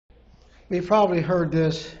We've probably heard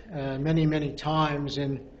this many, many times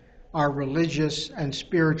in our religious and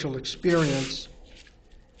spiritual experience.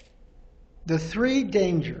 The three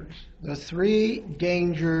dangers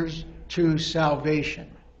to salvation.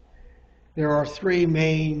 There are three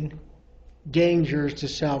main dangers to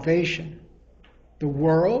salvation: the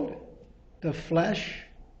world, the flesh,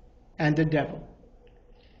 and the devil.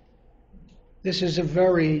 This is a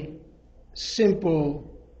very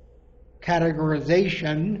simple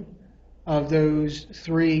categorization of those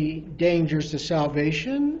three dangers to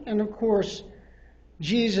salvation. And of course,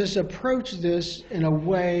 Jesus approached this in a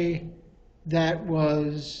way that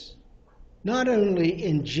was not only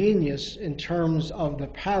ingenious in terms of the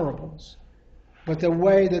parables, but the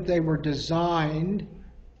way that they were designed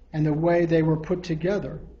and the way they were put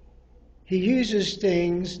together. He uses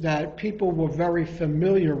things that people were very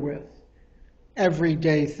familiar with,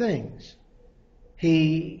 everyday things.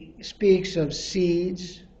 He speaks of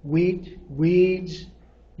seeds, wheat, weeds,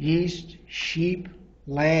 yeast, sheep,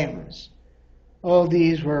 lambs. All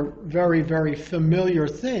these were very, very familiar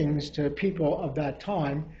things to people of that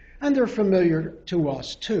time, and they're familiar to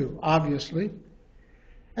us too, obviously.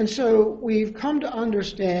 And so we've come to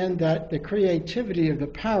understand that the creativity of the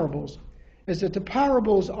parables is that the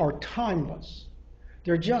parables are timeless.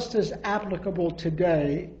 They're just as applicable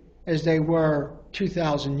today as they were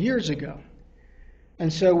 2,000 years ago.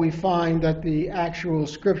 And so we find that the actual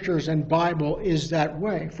scriptures and Bible is that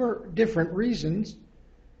way for different reasons.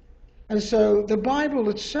 And so the Bible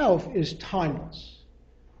itself is timeless.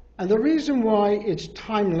 And the reason why it's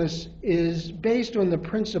timeless is based on the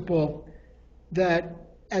principle that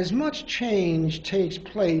as much change takes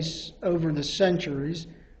place over the centuries,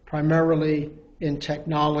 primarily in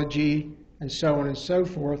technology and so on and so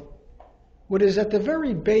forth, what is at the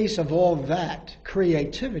very base of all that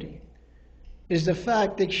creativity is the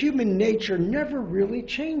fact that human nature never really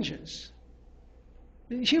changes.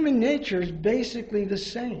 Human nature is basically the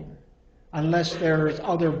same, unless there's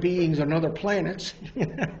other beings on other planets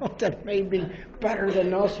that may be better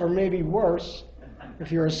than us or maybe worse. If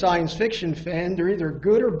you're a science fiction fan, they're either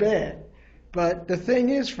good or bad. But the thing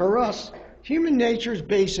is, for us, human nature is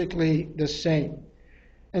basically the same.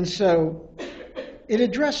 And so it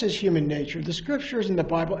addresses human nature. The scriptures in the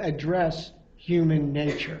Bible address human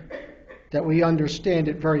nature, that we understand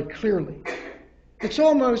it very clearly. It's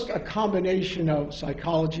almost a combination of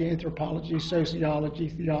psychology, anthropology, sociology,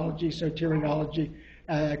 theology, soteriology,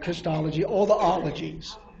 Christology, all the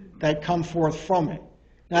ologies that come forth from it.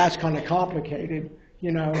 Now, that's kind of complicated.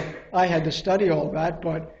 I had to study all that,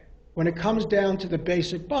 but when it comes down to the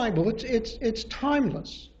basic Bible, it's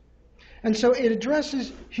timeless. And so it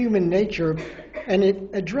addresses human nature, and it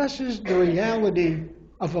addresses the reality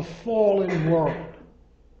of a fallen world.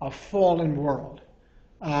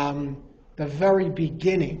 The very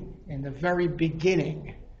beginning, in the very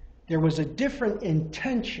beginning, there was a different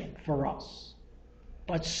intention for us.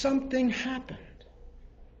 But something happened.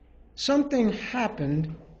 Something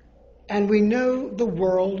happened, and we know the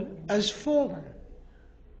world as fallen.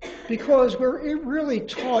 Because we're really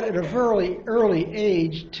taught at a very early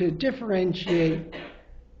age to differentiate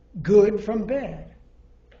good from bad.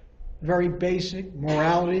 Very basic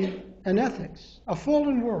morality and ethics. A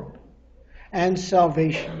fallen world. And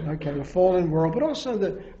salvation. Okay, a fallen world, but also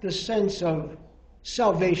the sense of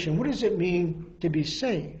salvation. What does it mean to be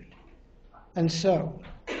saved? And so,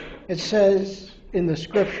 it says in the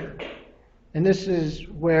scripture, and this is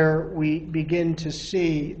where we begin to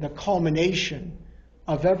see the culmination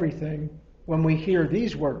of everything when we hear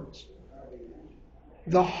these words.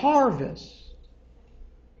 The harvest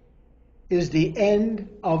is the end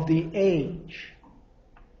of the age,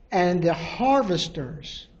 and the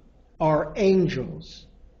harvesters are angels.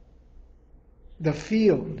 The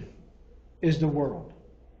field is the world.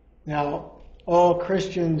 Now, all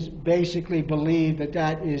Christians basically believe that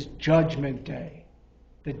that is Judgment Day,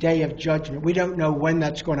 the day of judgment. We don't know when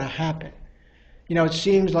that's going to happen. It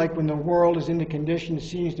seems like when the world is in the condition it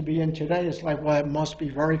seems to be in today, it's like, well, it must be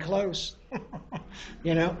very close.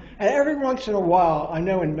 And every once in a while, I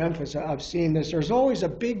know in Memphis, I've seen this, there's always a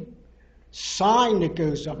big sign that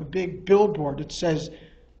goes up, a big billboard that says,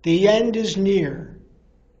 "The end is near,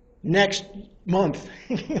 next month."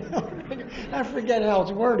 I forget how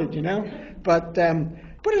it's worded, but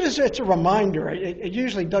it's a reminder. It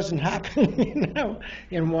usually doesn't happen,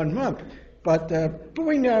 in 1 month. But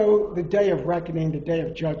we know the day of reckoning, the day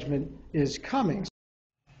of judgment is coming.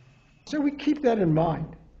 So we keep that in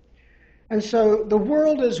mind. And so the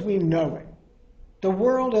world as we know it, the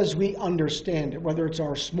world as we understand it, whether it's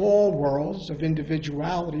our small worlds of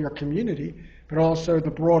individuality or community, but also the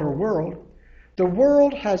broader world, the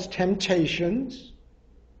world has temptations,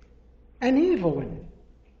 and evil in it.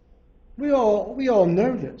 We all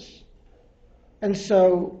know this. And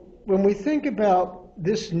so when we think about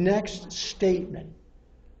this next statement,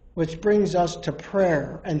 which brings us to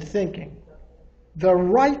prayer and thinking, the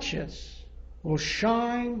righteous will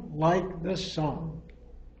shine like the sun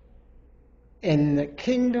in the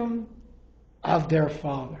kingdom of their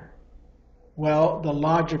Father. Well, the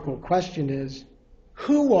logical question is,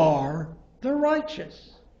 who are the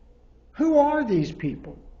righteous? Who are these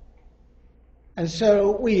people? And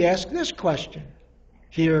so we ask this question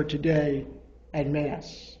here today at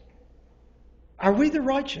Mass. Are we the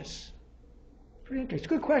righteous? It's a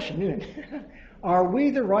good question, isn't it? Are we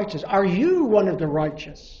the righteous? Are you one of the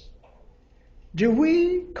righteous? Do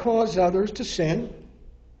we cause others to sin?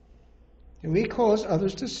 Do we cause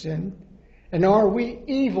others to sin? And are we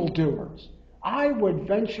evildoers? I would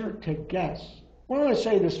venture to guess. Well, I want to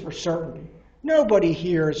say this for certainty. Nobody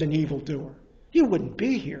here is an evildoer. You wouldn't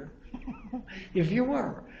be here if you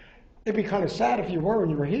were. It'd be kind of sad if you were when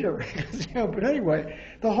you were here. But anyway,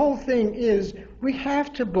 the whole thing is we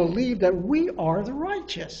have to believe that we are the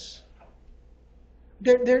righteous.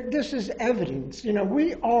 This is evidence.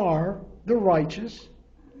 We are the righteous,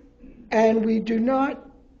 and we do not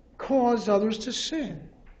cause others to sin.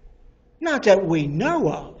 Not that we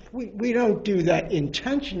know of. We don't do that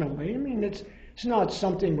intentionally. I mean, it's not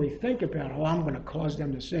something we think about. Oh, I'm going to cause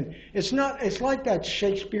them to sin. It's like that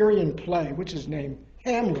Shakespearean play. What's his name?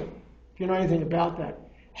 Hamlet. If you know anything about that.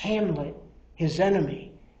 Hamlet, his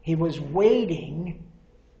enemy, he was waiting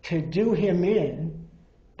to do him in,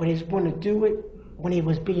 but he's going to do it when he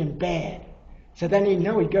was being bad. So then he'd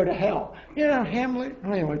go to hell. Hamlet,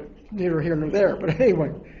 anyway, neither here nor there. But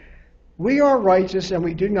anyway, we are righteous and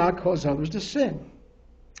we do not cause others to sin.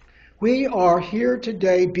 We are here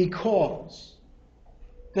today because,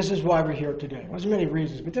 this is why we're here today. There's many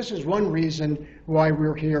reasons, but this is one reason why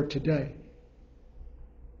we're here today.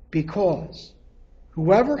 Because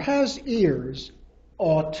whoever has ears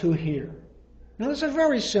ought to hear. Now, that's a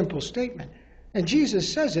very simple statement. And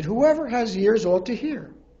Jesus says it, whoever has ears ought to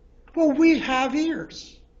hear. Well, we have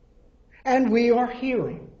ears. And we are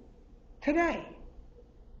hearing today.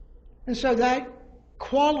 And so that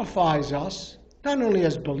qualifies us, not only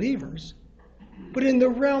as believers, but in the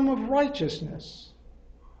realm of righteousness,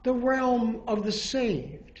 the realm of the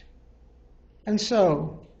saved. And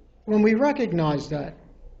so, when we recognize that,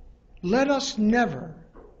 let us never,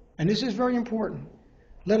 and this is very important,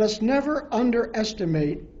 let us never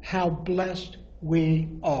underestimate how blessed we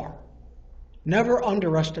are. Never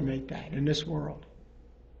underestimate that in this world.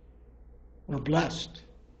 We're blessed.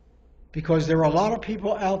 Because there are a lot of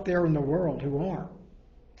people out there in the world who are,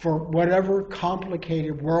 for whatever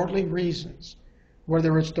complicated worldly reasons,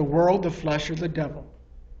 whether it's the world, the flesh, or the devil.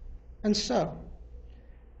 And so,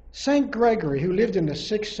 St. Gregory, who lived in the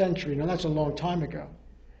 6th century, now that's a long time ago,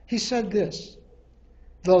 he said this,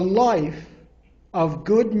 the life of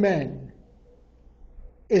good men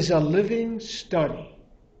is a living study.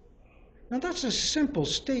 Now that's a simple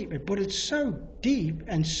statement, but it's so deep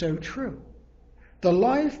and so true. The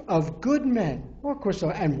life of good men, well, of course,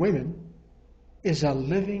 and women, is a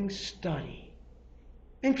living study.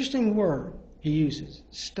 Interesting word he uses,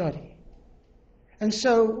 study. And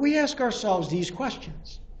so we ask ourselves these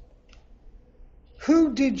questions.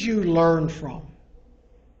 Who did you learn from?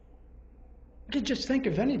 I could just think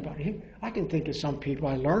of anybody. I can think of some people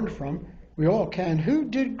I learned from. We all can. Who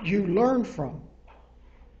did you learn from?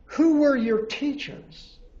 Who were your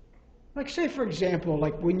teachers? Like, say, for example,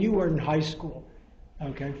 like when you were in high school.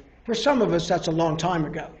 Okay? For some of us, that's a long time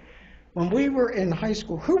ago. When we were in high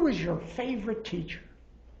school, who was your favorite teacher?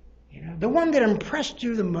 The one that impressed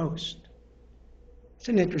you the most? It's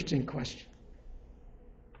an interesting question.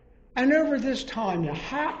 And over this time,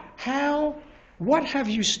 what have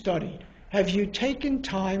you studied? Have you taken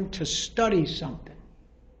time to study something?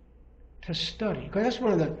 To study. Because that's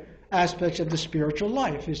one of the aspects of the spiritual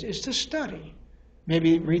life, is to study.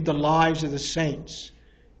 Maybe read the lives of the saints.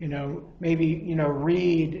 Maybe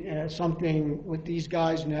read something with these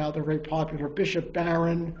guys now. They're very popular. Bishop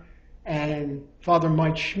Barron and Father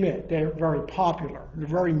Mike Schmidt. They're very popular. They're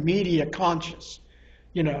very media conscious,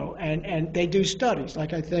 and they do studies.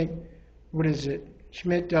 Like I think,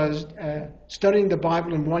 Schmidt does studying the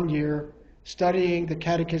Bible in 1 year, studying the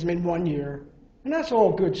Catechism in 1 year, and that's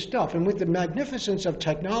all good stuff. And with the magnificence of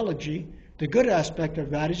technology, the good aspect of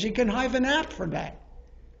that is you can have an app for that.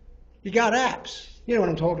 You got apps. You know what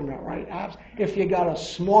I'm talking about, right? Apps. If you got a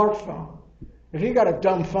smartphone. If you got a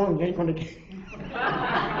dumb phone, you ain't going to get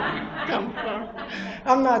dumb phone.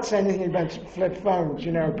 I'm not saying anything about flip phones,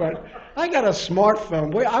 but I got a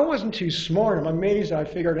smartphone. I wasn't too smart. I'm amazed I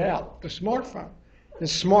figured out the smartphone.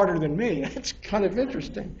 is smarter than me. It's kind of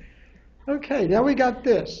interesting. Okay, now we got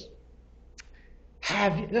this.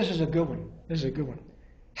 This is a good one. This is a good one.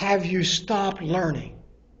 Have you stopped learning?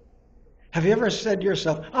 Have you ever said to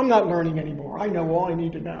yourself, I'm not learning anymore. I know all I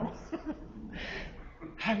need to know.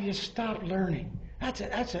 Have you stopped learning?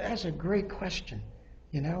 That's a great question,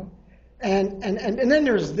 you know? And then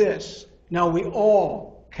there's this. Now we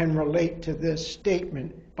all can relate to this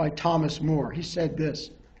statement by Thomas More. He said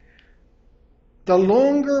this: the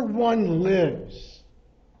longer one lives,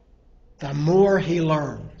 the more he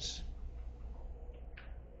learns.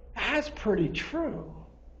 That's pretty true.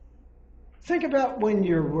 Think about when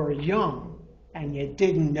you were young and you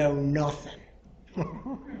didn't know nothing.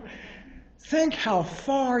 Think how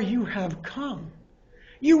far you have come.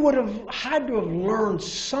 You would have had to have learned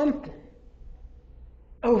something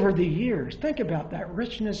over the years. Think about that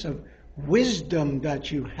richness of wisdom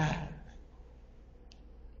that you have.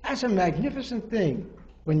 That's a magnificent thing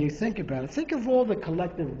when you think about it. Think of all the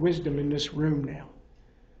collective wisdom in this room now.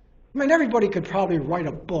 I mean, everybody could probably write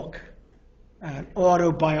a book, an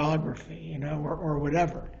autobiography, you know, or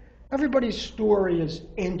whatever. Everybody's story is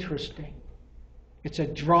interesting. It's a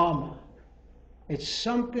drama. It's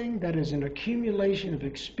something that is an accumulation of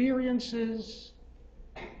experiences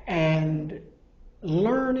and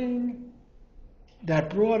learning that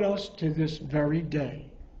brought us to this very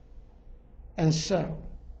day. And so,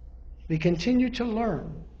 we continue to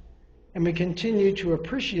learn, and we continue to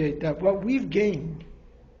appreciate that what we've gained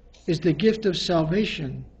is the gift of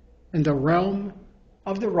salvation in the realm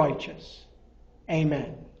of the righteous.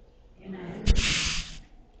 Amen. Amen.